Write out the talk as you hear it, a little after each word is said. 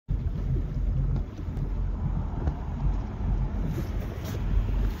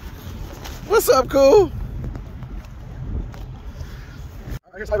What's up, cool?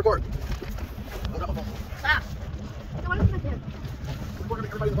 Alright, here's how I record. Stop. Everybody in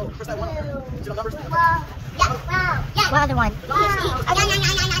the boat. Press that one up there. See the numbers? What other one?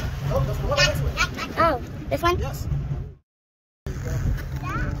 Oh, this one? Yes.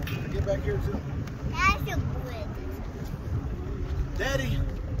 Get back here too. Daddy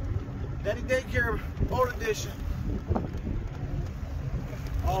daycare, old edition.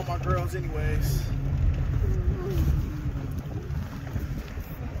 All my girls anyways.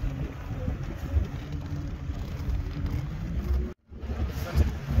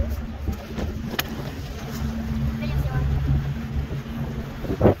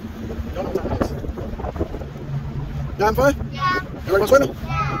 You having fun? Yeah. You ready to go swimming?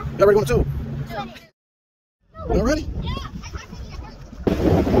 Yeah. You ready to go too? You ready?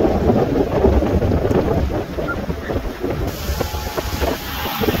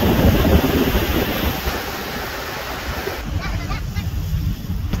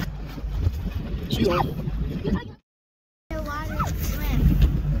 She's on.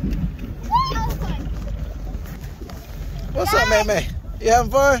 What's up, man? You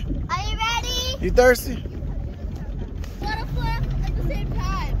having fun? Are you ready? You thirsty? Wanna flip at the same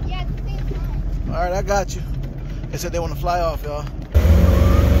time? Yeah, at the same time. All right, I got you. They said they want to fly off, y'all.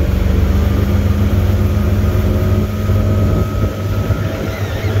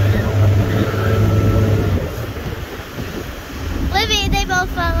 Libby, they both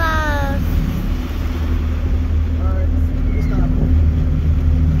fell off. All right, let's stop.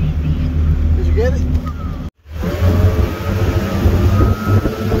 Did you get it?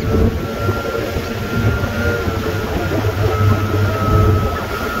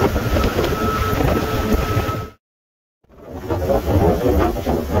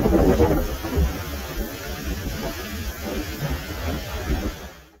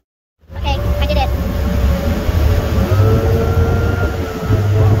 Okay, I did it.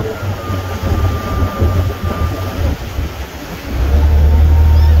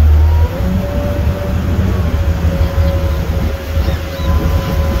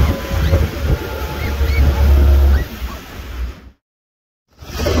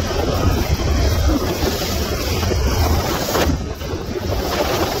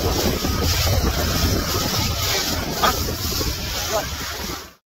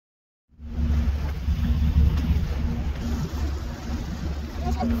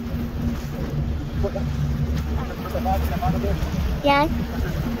 Yeah?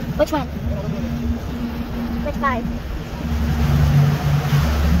 Which one? Which five?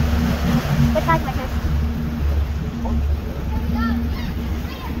 Which five, my turn?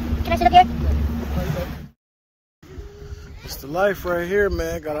 Can I sit up here? It's the life right here,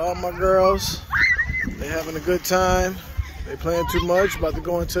 man. Got all my girls. They having a good time. They playing too much. About to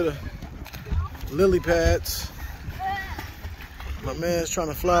go into the lily pads. My man's trying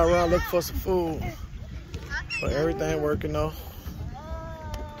to fly around looking for some food. But everything working though.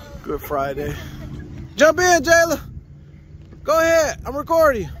 Good Friday. Jump in, Jayla. Go ahead. I'm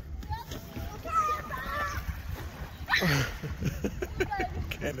recording you.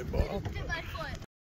 Cannonball.